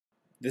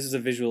This is a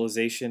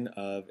visualization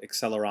of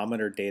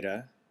accelerometer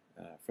data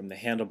from the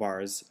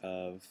handlebars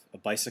of a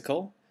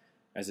bicycle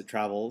as it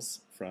travels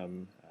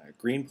from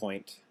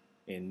Greenpoint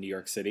in New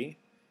York City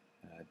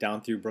down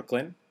through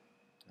Brooklyn,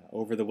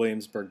 over the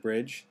Williamsburg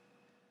Bridge,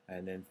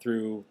 and then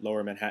through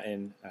Lower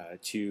Manhattan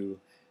to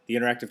the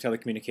Interactive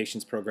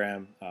Telecommunications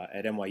program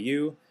at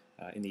NYU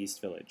in the East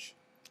Village.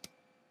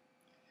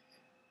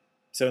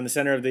 So in the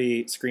center of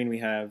the screen we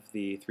have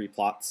the three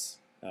plots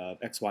of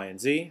X, Y, and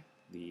Z.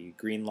 The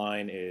green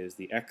line is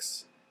the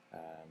X,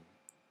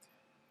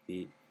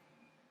 the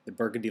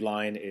burgundy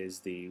line is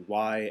the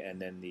Y, and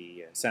then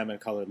the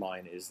salmon-colored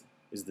line is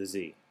the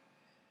Z.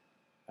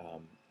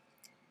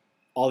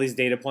 All these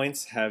data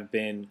points have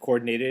been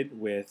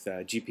coordinated with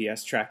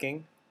GPS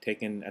tracking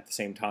taken at the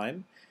same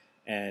time,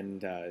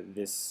 and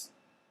this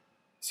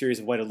series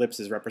of white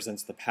ellipses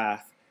represents the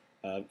path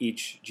of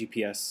each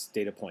GPS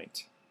data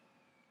point.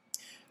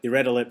 The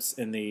red ellipse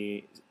in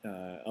the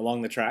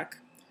along the track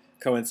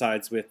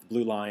coincides with the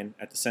blue line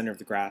at the center of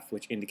the graph,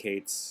 which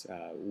indicates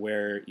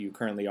where you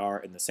currently are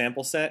in the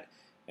sample set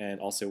and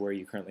also where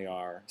you currently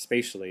are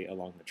spatially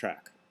along the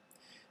track.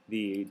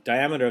 The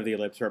diameter of the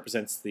ellipse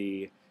represents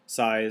the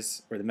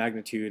size or the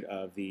magnitude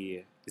of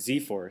the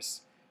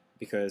z-force,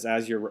 because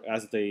as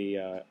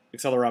the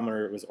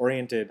accelerometer was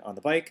oriented on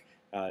the bike,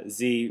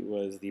 z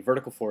was the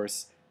vertical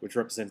force, which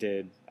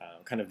represented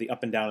kind of the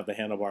up and down of the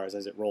handlebars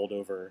as it rolled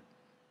over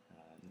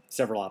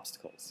several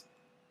obstacles.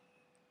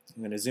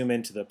 I'm going to zoom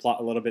into the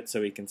plot a little bit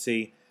so we can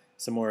see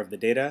some more of the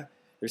data.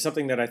 There's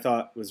something that I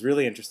thought was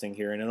really interesting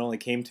here, and it only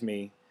came to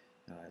me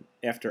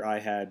after I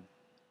had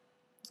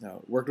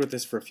worked with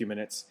this for a few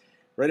minutes.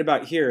 Right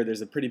about here, there's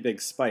a pretty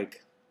big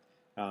spike,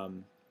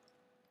 and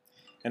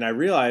I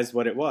realized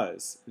what it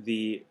was.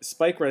 The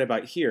spike right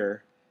about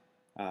here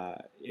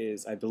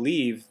is, I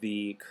believe,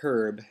 the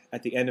curb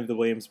at the end of the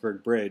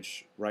Williamsburg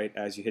Bridge, right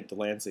as you hit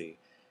Delancey.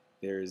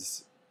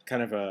 There's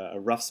kind of a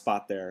rough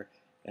spot there,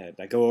 and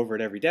I go over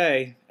it every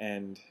day,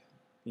 and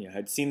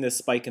I'd seen this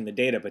spike in the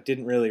data but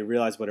didn't really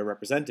realize what it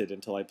represented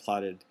until I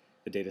plotted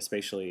the data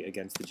spatially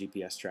against the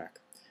GPS track.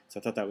 So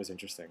I thought that was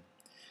interesting.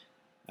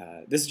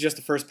 This is just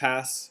the first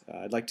pass.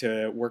 I'd like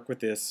to work with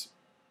this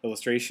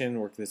illustration,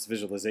 work with this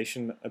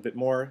visualization a bit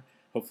more,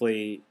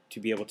 hopefully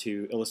to be able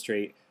to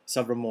illustrate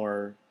several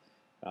more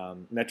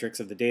metrics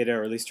of the data,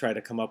 or at least try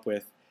to come up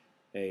with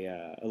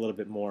a little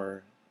bit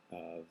more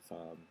of,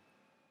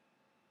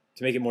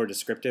 to make it more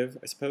descriptive,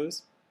 I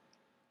suppose.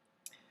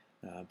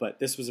 But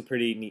this was a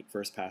pretty neat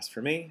first pass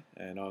for me,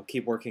 and I'll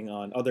keep working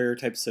on other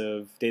types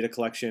of data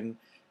collection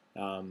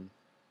over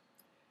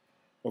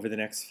the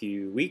next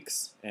few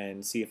weeks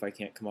and see if I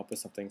can't come up with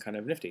something kind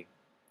of nifty.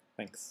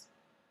 Thanks.